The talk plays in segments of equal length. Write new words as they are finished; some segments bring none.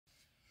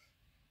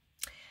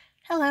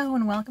Hello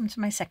and welcome to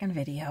my second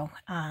video.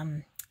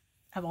 I'm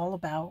all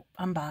about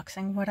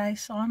unboxing what I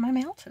saw in my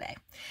mail today.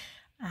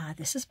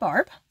 This is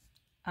Barb.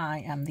 I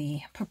am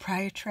the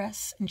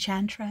proprietress,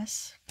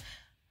 enchantress,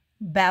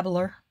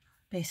 babbler,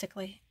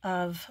 basically,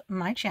 of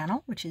my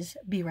channel, which is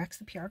B-Rex,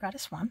 the PR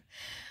Goddess 1.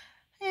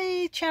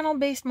 A channel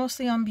based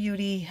mostly on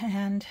beauty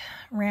and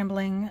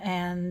rambling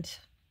and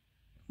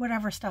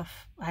whatever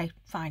stuff I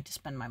find to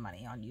spend my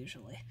money on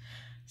usually.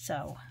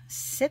 So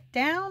sit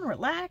down,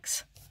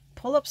 relax,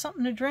 pull up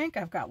something to drink.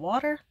 I've got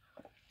water.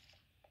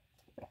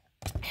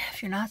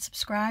 If you're not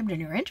subscribed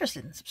and you're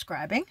interested in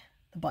subscribing,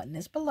 the button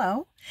is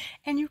below,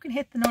 and you can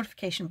hit the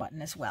notification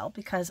button as well,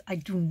 because I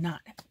do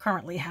not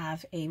currently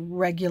have a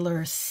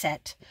regular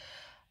set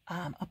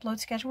upload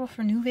schedule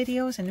for new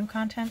videos and new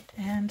content.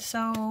 And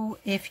so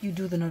if you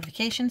do the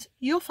notifications,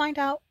 you'll find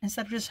out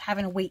instead of just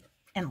having to wait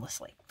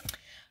endlessly.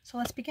 So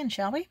let's begin,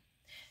 shall we?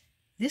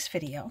 This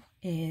video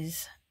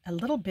is a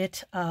little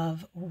bit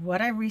of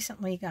what I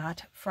recently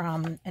got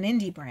from an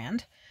indie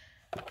brand,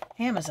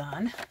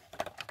 Amazon.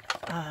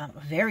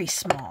 Very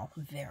small,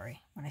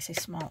 when I say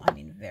small, I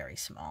mean very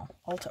small,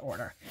 Ulta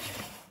order.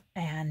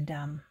 And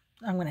I'm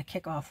going to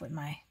kick off with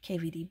my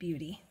KVD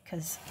Beauty,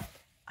 because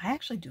I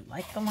actually do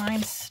like the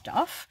line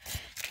stuff,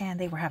 and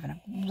they were having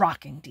a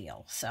rocking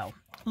deal. So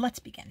let's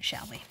begin,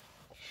 shall we?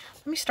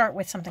 Let me start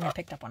with something I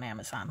picked up on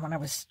Amazon when I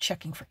was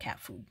checking for cat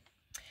food,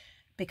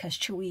 because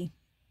Chewy,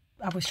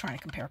 I was trying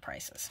to compare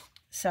prices.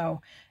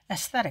 So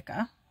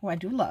Aesthetica, who I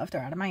do love,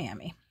 they're out of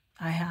Miami.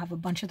 I have a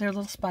bunch of their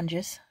little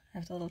sponges. I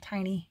have the little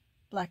tiny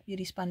Black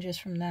Beauty sponges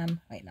from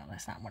them. Wait, no,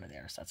 that's not one of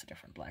theirs. That's a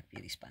different Black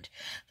Beauty sponge.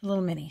 The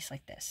little minis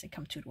like this. They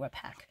come two to a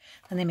pack.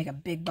 Then they make a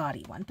big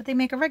body one, but they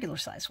make a regular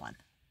size one.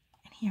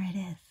 And here it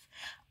is.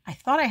 I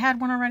thought I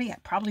had one already. I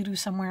probably do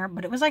somewhere,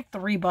 but it was like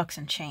 $3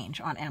 and change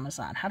on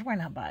Amazon. How do I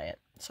not buy it?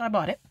 So I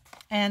bought it,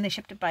 and they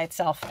shipped it by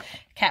itself.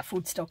 Cat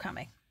food's still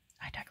coming.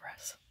 I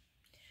digress.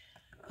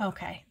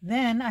 Okay,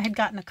 then I had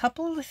gotten a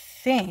couple of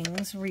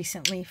things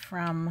recently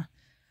from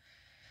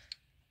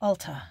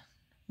Ulta.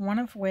 One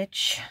of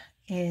which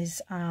is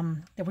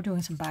they were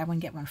doing some buy one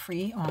get one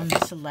free on the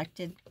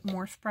selected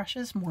Morphe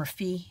brushes.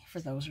 Morphe, for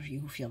those of you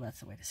who feel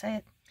that's the way to say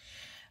it.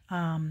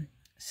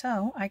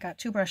 So I got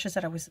two brushes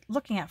that I was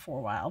looking at for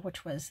a while,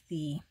 which was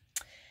the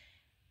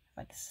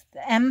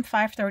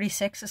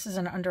M536. This is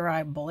an under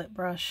eye bullet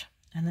brush,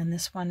 and then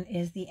this one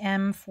is the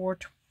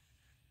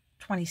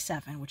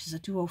M427, which is a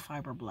duo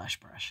fiber blush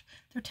brush.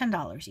 They're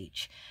 $10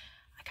 each.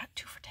 I got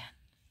 2 for $10.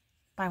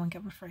 Buy one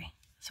get one free.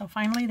 So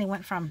finally they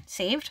went from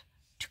saved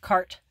to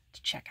cart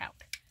to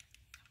checkout.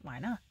 Why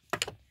not?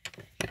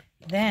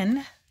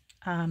 Then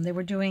they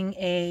were doing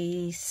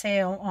a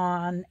sale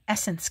on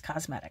Essence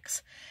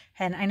Cosmetics,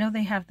 and I know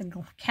they have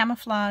the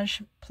Camouflage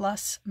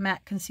Plus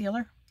Matte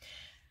Concealer,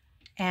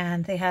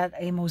 and they had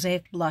a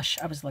Mosaic blush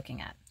I was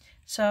looking at.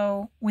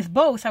 So with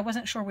both, I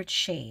wasn't sure which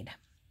shade.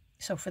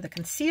 So for the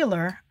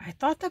concealer, I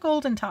thought the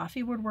Golden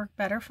Toffee would work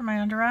better for my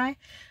under eye,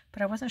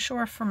 but I wasn't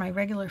sure for my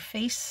regular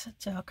face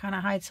to kind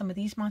of hide some of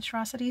these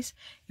monstrosities,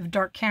 if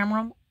dark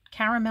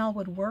caramel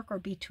would work or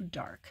be too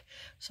dark.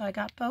 So I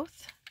got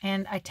both,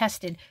 and I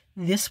tested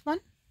this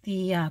one,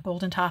 the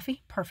Golden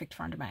Toffee, perfect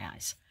for under my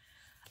eyes.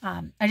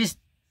 I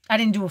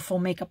didn't do a full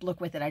makeup look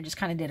with it. I just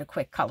kind of did a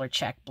quick color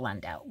check,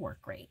 blend out,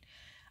 worked great.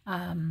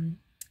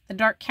 The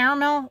dark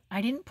caramel,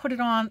 I didn't put it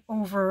on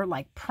over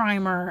like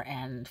primer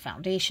and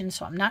foundation,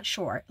 so I'm not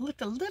sure. It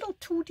looked a little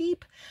too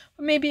deep,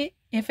 but maybe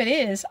if it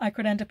is, I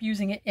could end up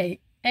using it A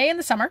in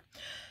the summer,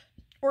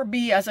 or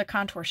B as a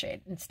contour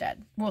shade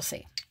instead. We'll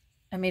see.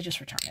 I may just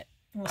return it.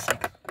 We'll see.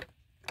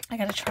 I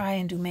got to try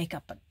and do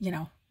makeup, but, you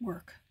know,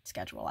 work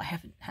schedule. I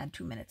haven't had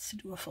 2 minutes to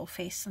do a full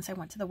face since I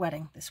went to the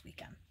wedding this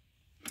weekend.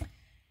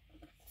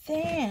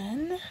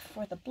 Then,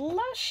 for the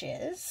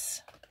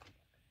blushes,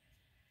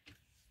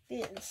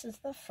 this is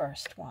the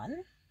first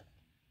one.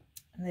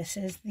 This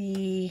is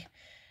the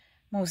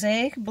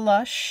Mosaic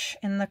blush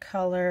in the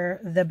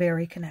color The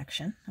Berry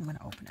Connection. I'm going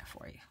to open it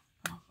for you.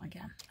 Oh,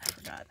 again, I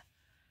forgot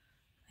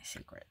my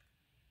secret.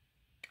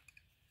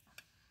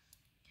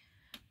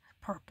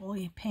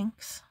 Purpley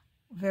pinks,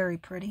 very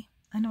pretty.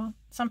 I know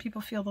some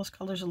people feel those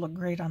colors will look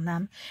great on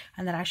them,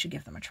 and that I should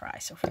give them a try.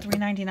 So for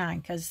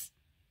 $3.99, because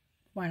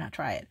why not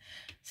try it?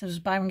 So it was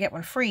buy one get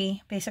one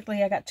free.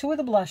 Basically, I got 2 of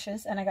the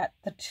blushes, and I got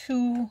the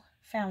 2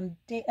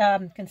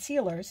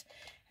 concealers,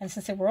 and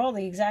since they were all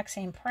the exact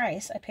same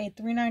price, I paid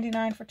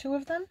 $3.99 for 2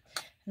 of them,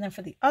 and then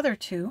for the other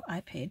 2,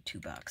 I paid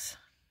 $2.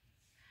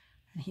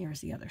 And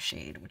here's the other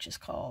shade, which is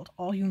called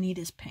All You Need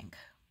Is Pink.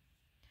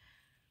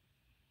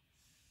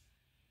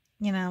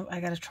 You know,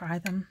 I got to try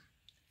them,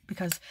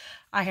 because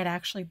I had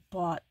actually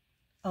bought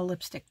a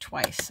lipstick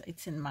twice.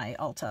 It's in my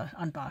Ulta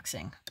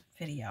unboxing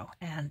video,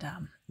 and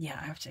yeah,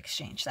 I have to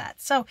exchange that.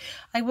 So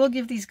I will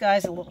give these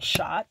guys a little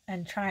shot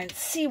and try and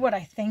see what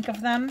I think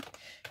of them,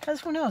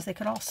 because who knows, they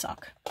could all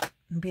suck,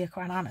 and be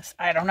quite honest.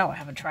 I don't know, I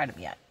haven't tried them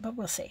yet, but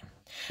we'll see.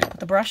 But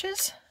the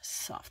brushes,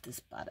 soft as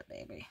butter,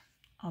 baby.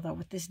 Although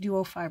with this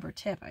duo fiber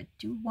tip, I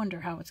do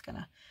wonder how it's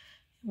gonna,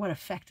 what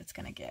effect it's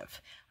gonna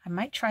give. I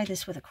might try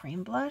this with a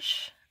cream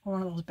blush. or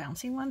one of those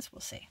bouncy ones.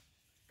 We'll see.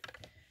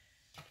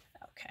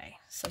 Okay,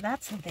 so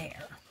that's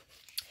there.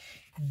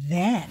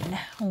 Then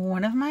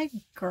one of my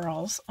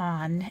girls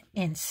on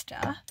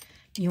Insta,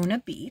 Una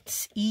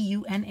Beats,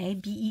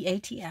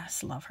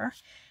 EUNABEATS, love her.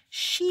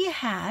 She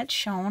had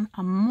shown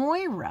a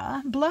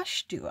Moira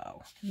blush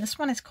duo. And this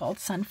one is called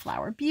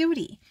Sunflower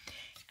Beauty.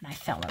 And I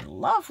fell in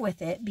love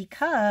with it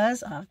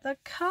because of the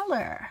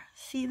color.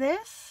 See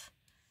this?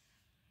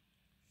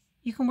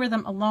 You can wear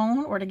them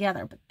alone or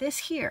together, but this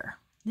here,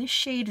 this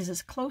shade is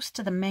as close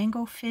to the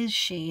Mango Fizz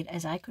shade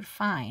as I could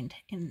find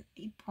in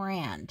a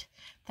brand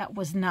that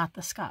was not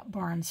the Scott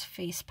Barnes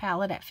face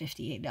palette at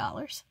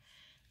 $58.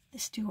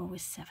 This duo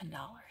was $7.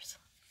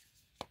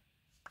 I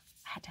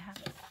had to have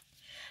it.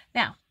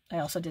 Now, I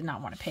also did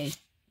not want to pay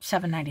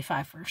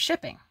 $7.95 for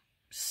shipping,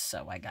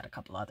 so I got a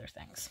couple other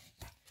things.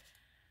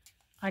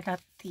 I got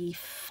the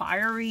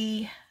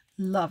Fiery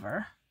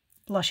Lover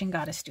Blushing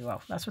Goddess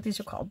Duo. That's what these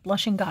are called,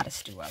 Blushing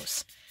Goddess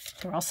Duos.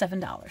 They're all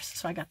 $7.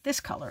 So I got this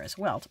color as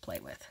well to play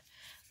with,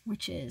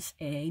 which is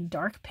a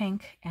dark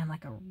pink and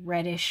like a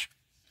reddish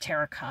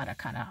terracotta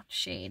kind of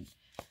shade.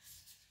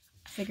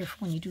 I figure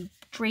when you do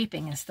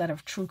draping instead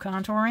of true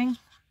contouring,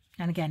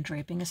 and again,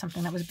 draping is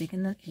something that was big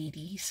in the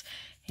 80s.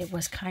 It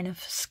was kind of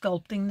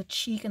sculpting the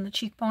cheek and the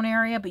cheekbone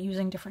area, but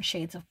using different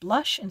shades of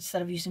blush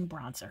instead of using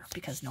bronzer.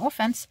 Because no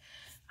offense,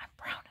 I'm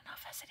brown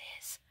enough as it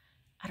is.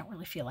 I don't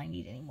really feel I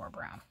need any more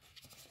brown.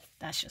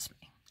 That's just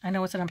me. I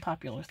know it's an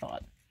unpopular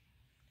thought.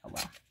 Oh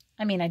well.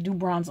 I mean, I do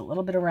bronze a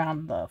little bit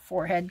around the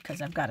forehead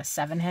because I've got a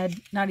 7 head,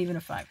 not even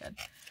a 5 head.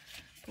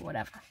 But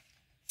whatever.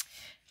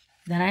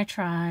 Then I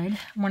tried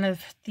one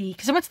of the,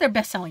 because I went to their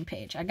best-selling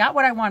page. I got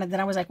what I wanted. Then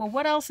I was like, well,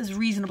 what else is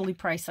reasonably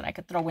priced that I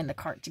could throw in the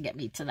cart to get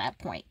me to that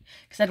point?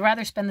 Because I'd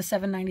rather spend the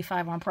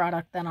 $7.95 on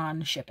product than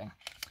on shipping.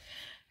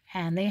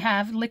 And they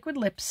have liquid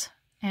lips.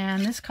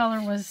 And this color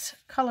was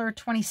color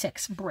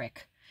 26,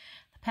 Brick.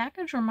 The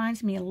package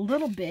reminds me a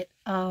little bit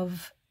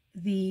of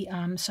the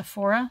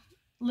Sephora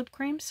lip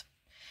creams.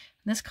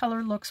 This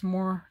color looks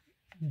more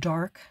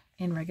dark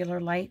in regular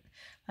light.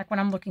 Like when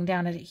I'm looking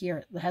down at it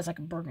here, it has like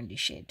a burgundy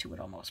shade to it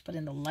almost. But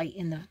in the light,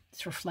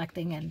 it's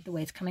reflecting and the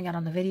way it's coming out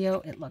on the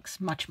video, it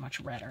looks much, much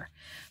redder.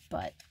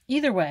 But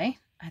either way,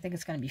 I think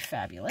it's going to be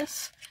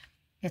fabulous.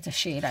 It's a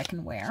shade I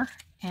can wear.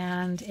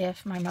 And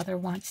if my mother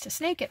wants to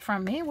snake it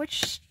from me,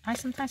 which I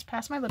sometimes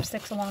pass my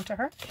lipsticks along to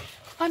her,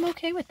 I'm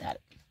okay with that.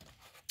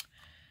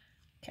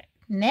 Okay,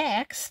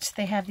 next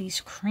they have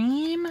these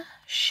cream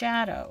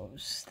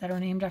shadows that are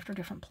named after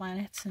different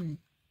planets and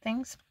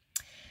things.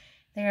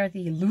 They are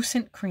the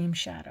Lucent Cream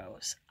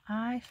Shadows.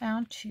 I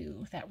found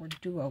 2 that were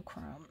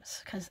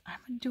duochromes because I'm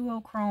a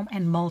duochrome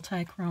and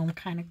multi-chrome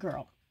kind of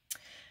girl.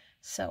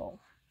 So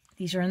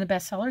these are in the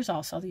bestsellers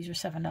also. These are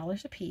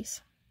 $7 a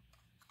piece.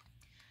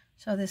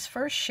 So this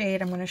first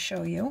shade I'm going to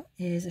show you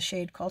is a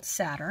shade called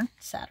Saturn.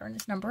 Saturn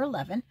is number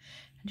 11.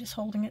 I'm just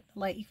holding it the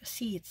light. You can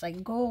see it's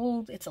like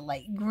gold. It's a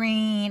light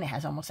green. It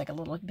has almost like a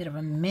little bit of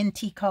a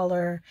minty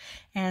color.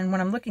 And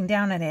when I'm looking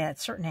down at it at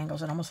certain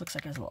angles, it almost looks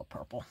like it's a little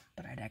purple,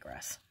 but I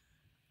digress.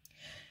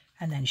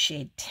 And then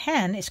shade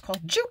 10 is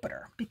called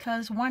Jupiter,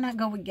 because why not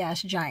go with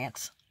gas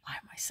giants? I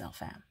myself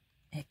am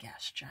a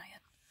gas giant.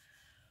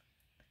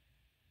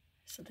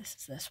 So this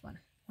is this one,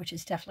 which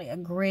is definitely a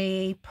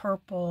gray,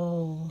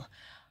 purple,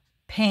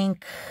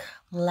 pink,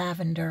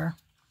 lavender.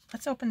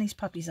 Let's open these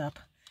puppies up.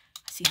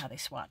 See how they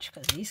swatch,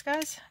 because these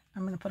guys,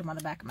 I'm going to put them on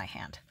the back of my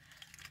hand.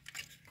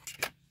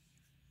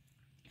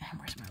 And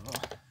where's my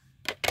little...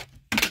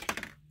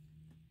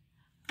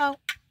 Oh,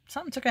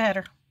 something took a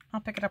header.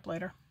 I'll pick it up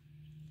later.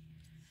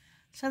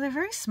 So they're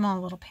very small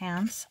little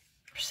pans.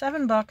 For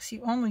 $7,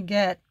 you only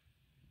get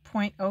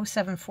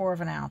 0.074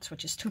 of an ounce,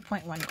 which is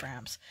 2.1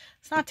 grams.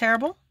 It's not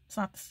terrible.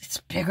 It's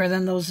bigger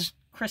than those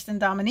Kristen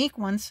Dominique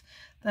ones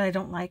that I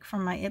don't like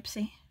from my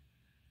Ipsy.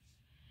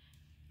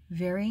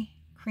 Very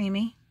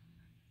creamy.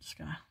 Just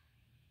gonna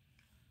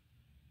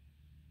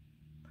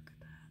look at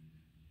that.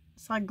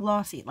 It's like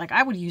glossy. Like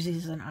I would use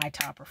these as an eye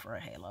topper for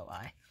a halo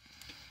eye.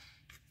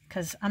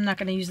 Because I'm not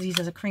going to use these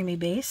as a creamy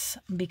base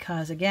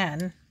because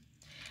again,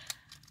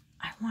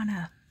 I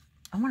wanna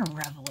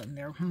revel in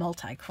their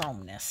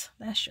multi-chromeness.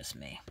 That's just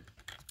me.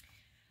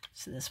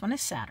 So this one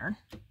is Saturn,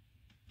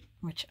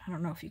 which I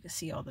don't know if you can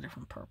see all the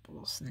different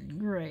purples and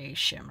gray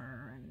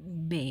shimmer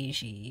and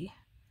beigey,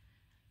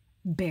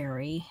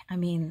 berry. I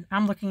mean,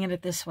 I'm looking at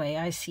it this way.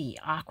 I see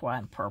aqua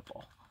and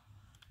purple.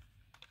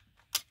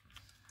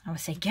 I would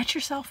say get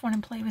yourself one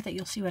and play with it.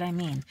 You'll see what I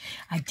mean.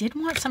 I did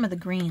want some of the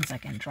greens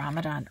like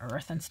Andromeda and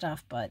Earth and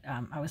stuff, but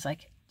I was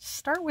like,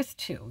 start with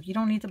 2. You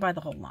don't need to buy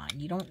the whole line.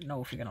 You don't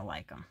know if you're going to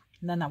like them.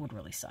 And then that would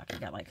really suck. You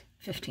got like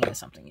 15 of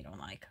something you don't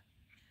like.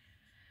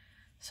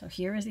 So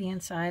here is the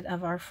inside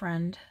of our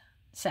friend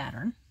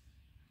Saturn.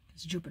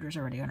 Because Jupiter's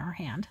already on our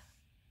hand.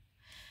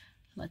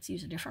 Let's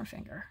use a different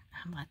finger.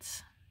 And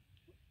let's...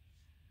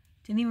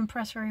 Didn't even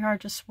press very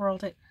hard, just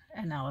swirled it.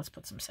 And now let's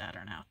put some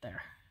Saturn out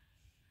there.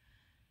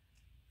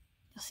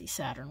 You'll see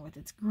Saturn with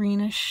its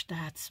greenish.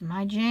 That's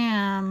my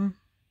jam.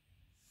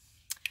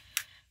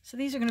 So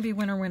these are going to be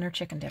winter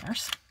chicken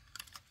dinners.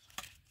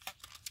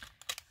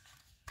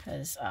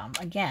 Because,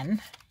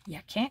 again, you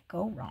can't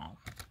go wrong.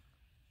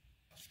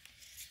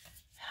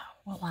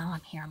 Well, while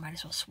I'm here, I might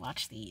as well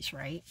swatch these,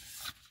 right?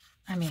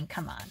 I mean,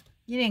 come on.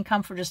 You didn't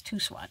come for just 2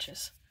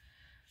 swatches.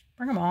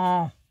 Bring them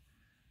all.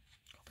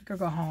 Go big or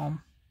go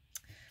home.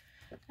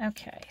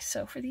 Okay,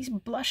 so for these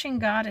Blushing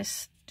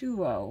Goddess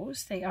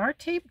duos, they are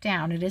taped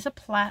down. It is a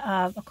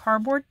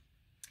cardboard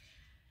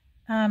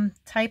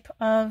type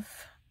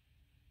of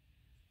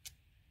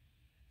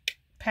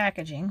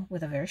packaging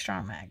with a very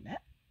strong magnet.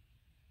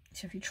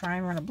 So if you try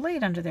and run a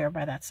blade under there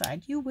by that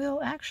side, you will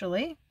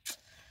actually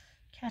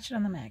catch it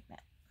on the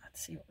magnet.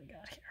 Let's see what we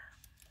got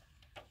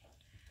here.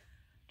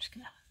 Just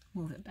gonna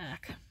move it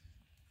back.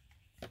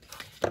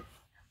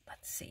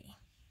 Let's see.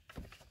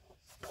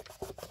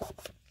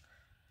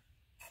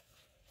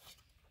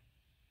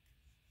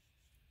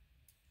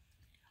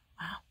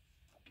 Wow.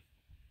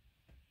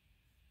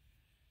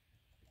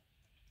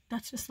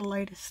 That's just the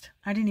lightest.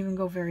 I didn't even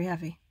go very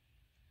heavy.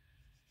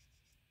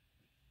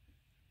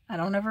 I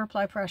don't ever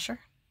apply pressure.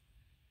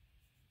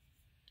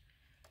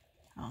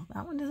 Oh,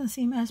 that one doesn't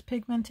seem as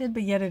pigmented,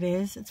 but yet it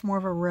is. It's more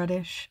of a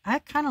reddish. I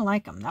kind of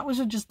like them. That was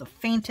just the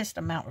faintest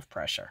amount of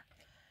pressure.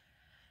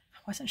 I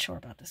wasn't sure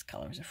about this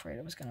color. I was afraid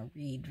it was going to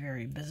read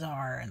very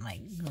bizarre and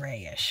like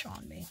grayish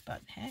on me,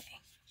 but hey,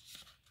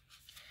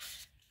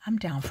 I'm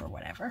down for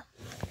whatever.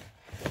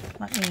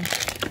 Let me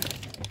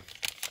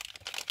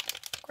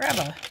grab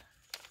a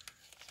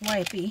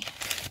wipey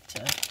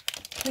to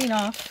clean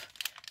off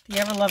the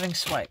ever-loving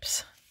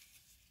swipes.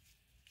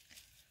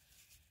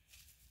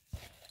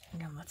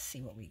 Now let's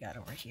see what we got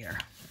over here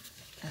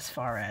as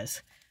far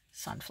as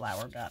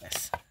Sunflower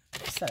Goddess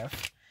instead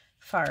of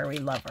Fiery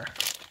Lover.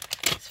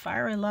 This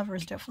Fiery Lover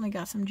has definitely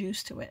got some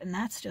juice to it, and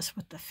that's just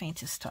with the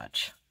faintest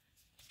touch.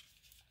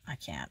 I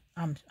can't.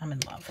 I'm in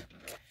love.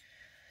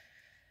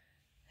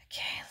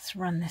 Okay, let's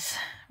run this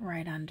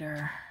right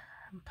under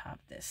and pop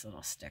this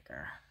little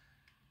sticker.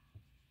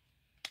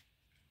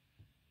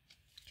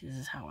 This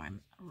is how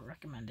I'm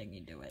recommending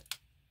you do it.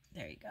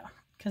 There you go.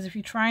 Because if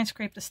you try and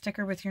scrape the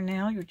sticker with your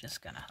nail, you're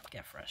just going to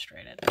get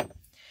frustrated.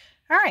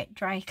 All right,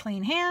 dry,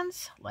 clean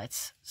hands.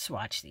 Let's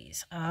swatch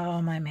these.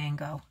 Oh, my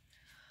mango.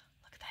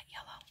 Look at that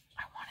yellow.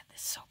 I wanted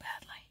this so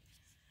badly.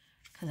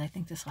 Because I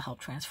think this will help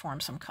transform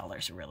some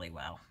colors really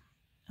well.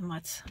 And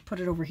let's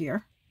put it over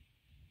here.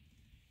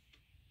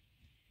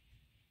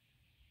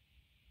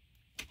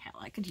 Hell,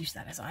 I could use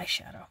that as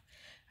eyeshadow.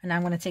 And now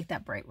I'm going to take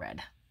that bright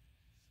red.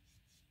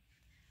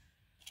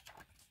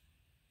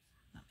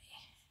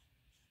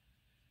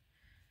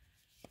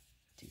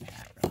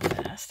 That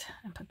real fast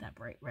and put that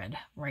bright red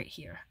right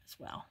here as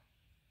well.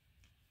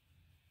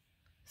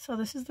 So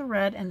this is the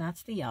red and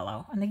that's the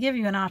yellow, and they give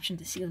you an option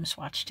to see them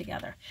swatched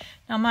together.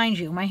 Now mind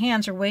you, my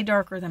hands are way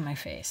darker than my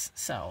face,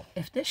 so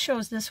if this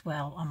shows this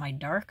well on my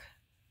dark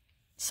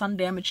sun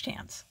damaged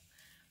hands,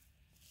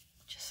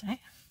 just saying,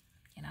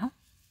 you know,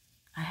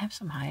 I have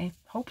some high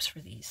hopes for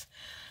these.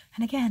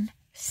 And again,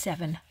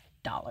 $7.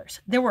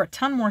 There were a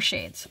ton more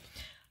shades.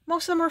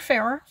 Most of them were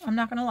fairer, I'm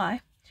not gonna lie.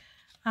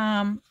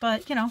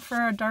 But, you know,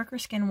 for a darker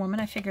skinned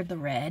woman, I figured the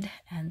red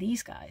and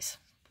these guys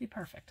would be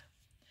perfect.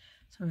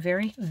 So I'm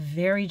very,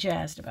 very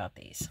jazzed about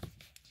these.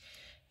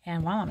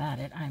 And while I'm at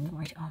it, I'm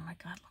going to, oh my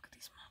God, look at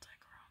these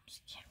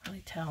multi-chromes. You can't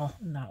really tell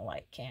in that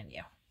light, can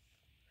you?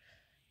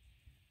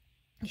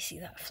 You see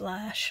that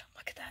flash?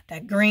 Look at that,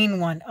 that green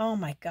one. Oh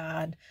my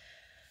God.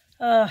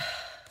 I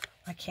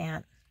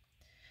can't.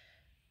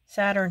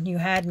 Saturn, you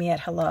had me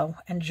at hello.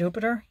 And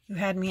Jupiter, you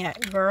had me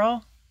at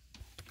girl.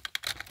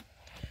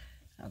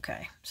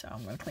 Okay, so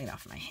I'm going to clean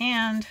off my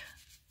hand.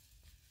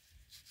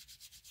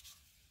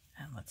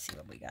 And let's see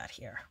what we got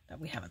here that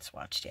we haven't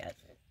swatched yet.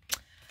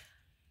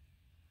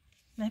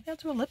 Maybe I'll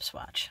do a lip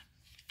swatch.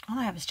 All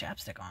I have is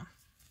chapstick on.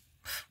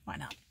 Why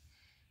not?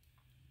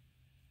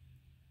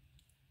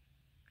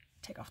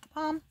 Take off the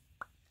palm.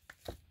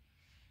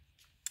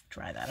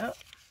 Dry that up.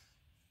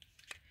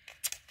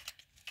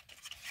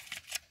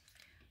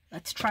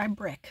 Let's try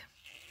Brick.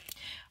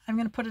 I'm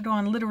going to put it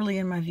on literally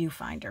in my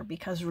viewfinder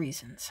because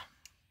reasons.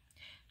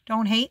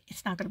 Don't hate,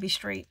 it's not going to be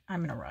straight.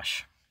 I'm in a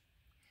rush.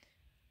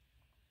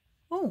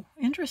 Oh,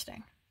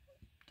 interesting.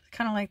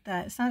 Kind of like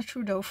that. It's not a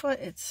true doe foot.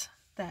 It's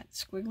that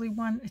squiggly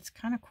one. It's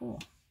kind of cool.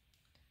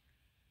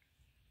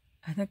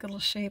 I think it'll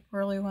shape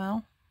really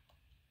well.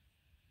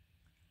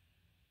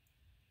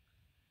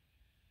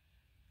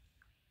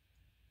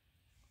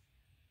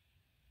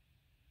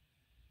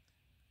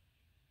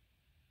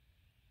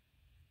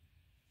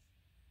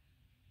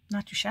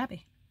 Not too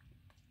shabby.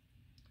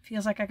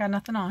 Feels like I got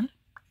nothing on.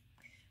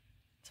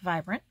 It's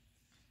vibrant.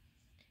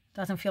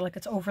 Doesn't feel like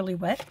it's overly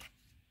wet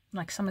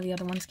like some of the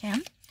other ones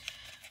can.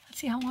 Let's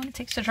see how long it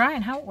takes to dry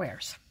and how it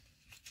wears.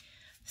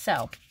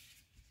 So,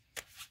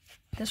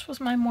 this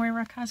was my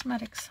Moira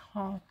Cosmetics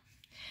haul.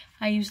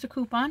 I used a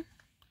coupon.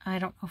 I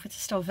don't know if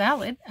it's still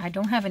valid. I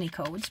don't have any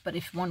codes, but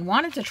if one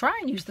wanted to try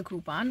and use the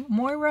coupon,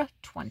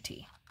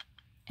 Moira20.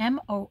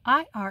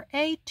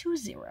 M-O-I-R-A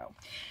 20.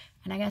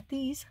 And I got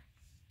these.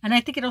 And I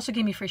think it also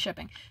gave me free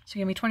shipping. So it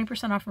gave me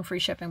 20% off from free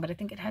shipping, but I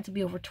think it had to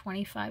be over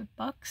 25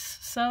 bucks.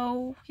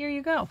 So here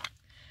you go.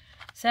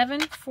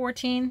 7,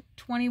 14,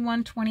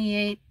 21,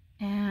 28,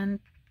 and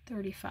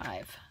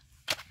 35.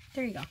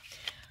 There you go.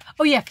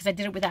 Oh yeah, because I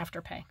did it with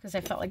Afterpay, because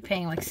I felt like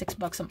paying like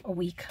 $6 a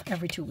week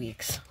every 2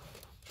 weeks.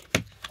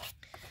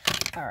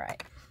 All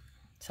right,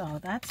 so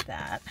that's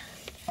that.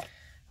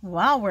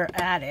 While we're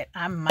at it,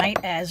 I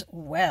might as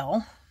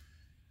well,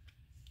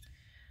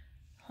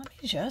 let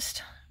me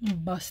just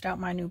bust out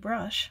my new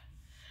brush.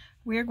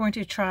 We're going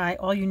to try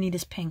All You Need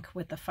Is Pink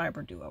with the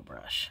Fiber Duo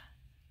brush,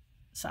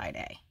 side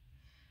A,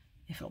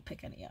 if it'll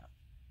pick any up.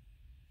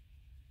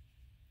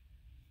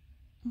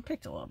 It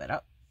picked a little bit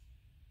up.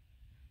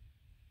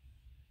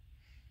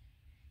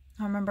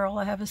 I remember all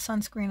I have is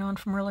sunscreen on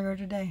from earlier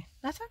today.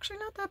 That's actually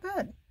not that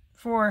bad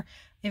for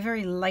a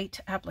very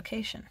light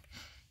application.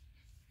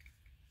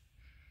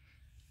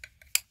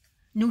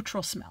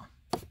 Neutral smell.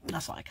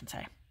 That's all I can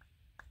say.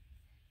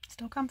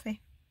 Still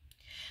comfy.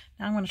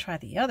 Now I'm going to try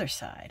the other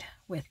side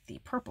with the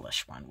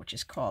purplish one, which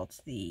is called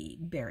the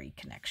Berry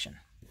Connection.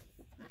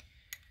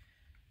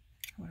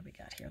 What do we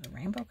got here? The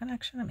Rainbow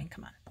Connection? I mean,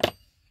 come on.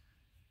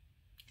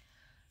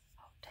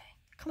 Oh, dang.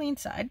 Clean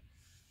side.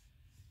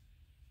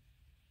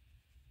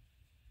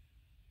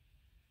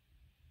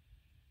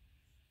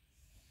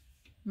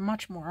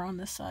 Much more on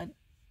this side.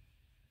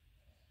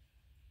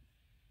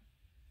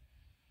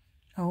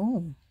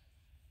 Oh,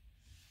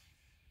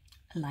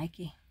 I like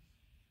it.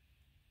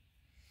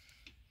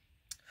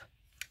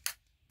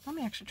 Let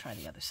me actually try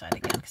the other side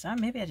again, because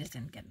maybe I just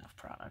didn't get enough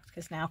product,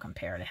 because now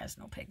compared it has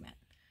no pigment.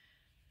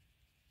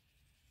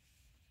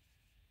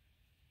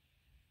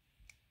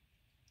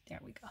 There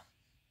we go.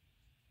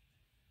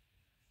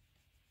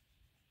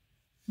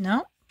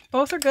 No,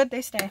 both are good.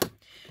 They stay.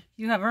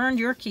 You have earned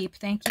your keep.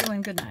 Thank you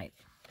and good night.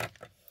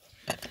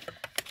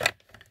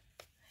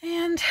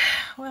 And,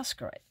 well,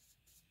 screw it.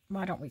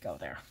 Why don't we go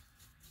there?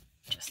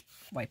 Just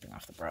wiping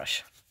off the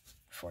brush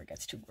before it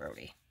gets too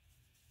grody.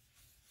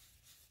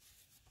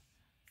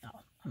 No,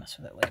 I'll mess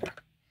with it later.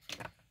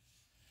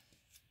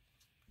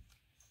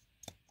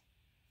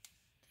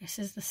 This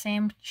is the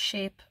same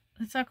shape.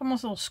 It's like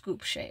almost a little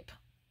scoop shape.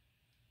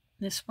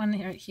 This one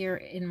here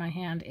in my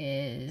hand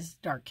is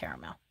dark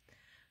caramel.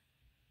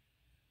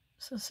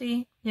 So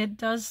see, it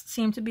does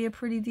seem to be a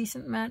pretty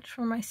decent match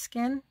for my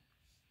skin.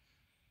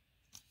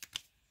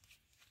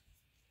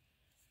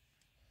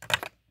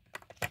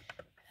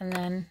 And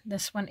then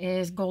this one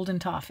is Golden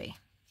Toffee,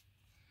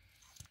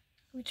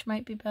 which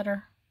might be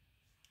better.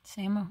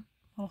 Same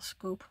little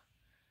scoop.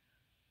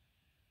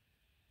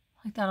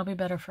 Like that'll be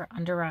better for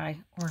under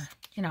eye, or,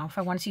 you know, if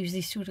I want to use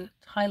these two to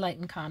highlight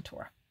and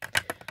contour.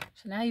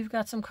 So now you've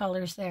got some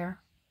colors there.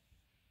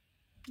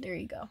 There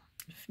you go.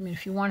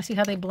 If you want to see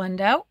how they blend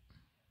out,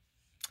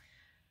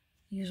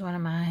 use one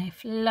of my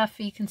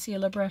fluffy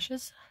concealer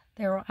brushes.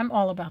 I'm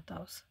all about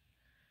those.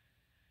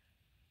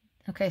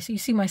 Okay, so you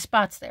see my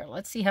spots there.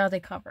 Let's see how they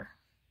cover.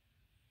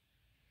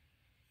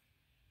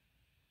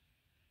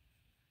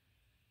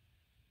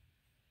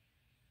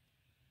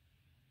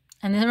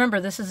 And then remember,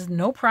 this is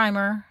no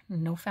primer,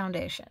 no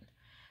foundation.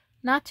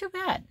 Not too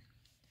bad.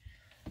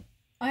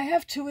 I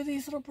have 2 of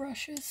these little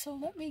brushes, so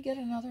let me get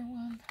another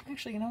one.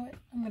 Actually, you know what?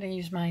 I'm going to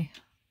use my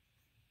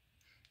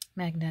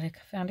magnetic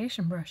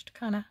foundation brush to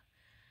kind of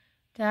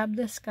dab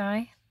this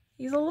guy.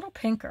 He's a little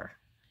pinker,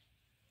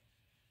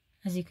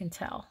 as you can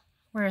tell.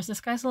 Whereas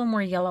this guy's a little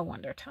more yellow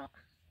undertone.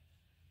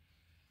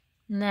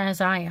 And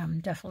as I am,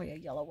 definitely a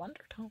yellow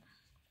undertone.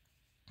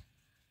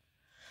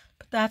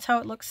 But that's how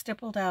it looks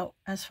stippled out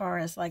as far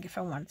as like if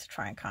I wanted to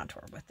try and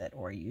contour with it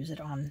or use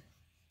it on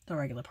the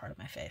regular part of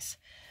my face.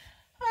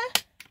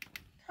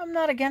 I'm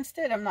not against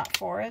it. I'm not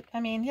for it.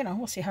 I mean, you know,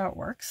 we'll see how it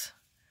works.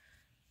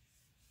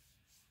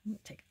 Let me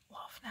take it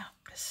off now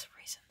because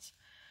reasons.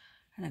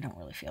 And I don't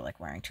really feel like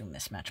wearing 2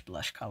 mismatched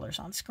blush colors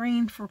on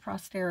screen for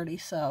posterity,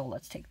 so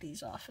let's take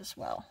these off as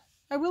well.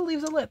 I will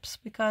leave the lips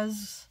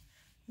because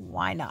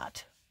why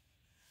not?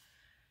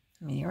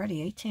 I mean, you're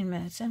already 18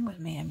 minutes in with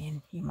me. I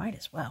mean, you might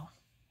as well.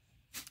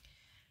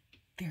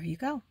 There you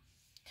go.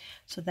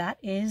 So that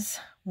is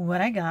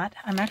what I got.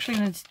 I'm actually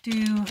going to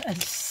do a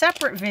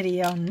separate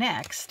video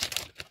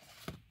next.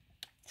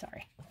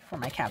 Sorry, for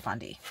my Kat Von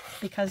D,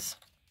 because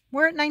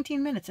we're at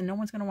 19 minutes and no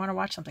one's going to want to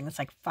watch something that's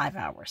like 5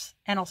 hours,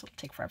 and also it'll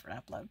take forever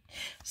to upload.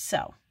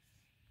 So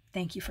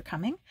thank you for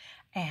coming,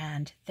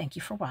 and thank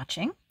you for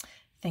watching.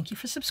 Thank you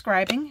for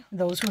subscribing.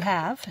 Those who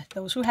have,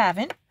 those who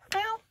haven't,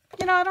 well,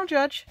 you know, I don't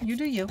judge. You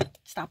do you.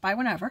 Stop by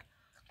whenever.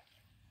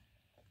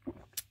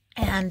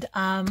 And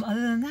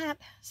other than that,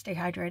 stay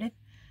hydrated.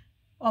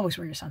 Always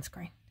wear your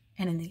sunscreen.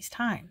 And in these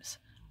times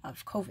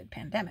of COVID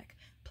pandemic,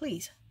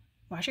 please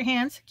wash your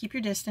hands, keep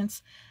your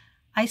distance,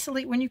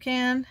 isolate when you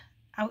can,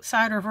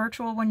 outside or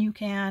virtual when you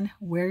can,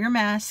 wear your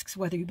masks,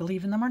 whether you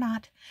believe in them or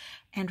not.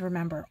 And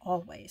remember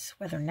always,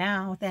 whether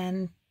now,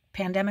 then,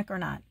 pandemic or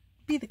not,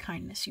 be the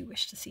kindness you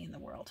wish to see in the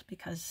world,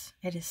 because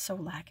it is so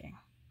lacking,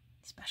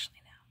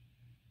 especially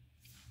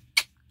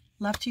now.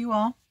 Love to you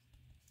all.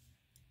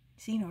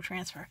 See no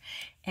transfer,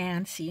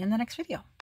 and see you in the next video.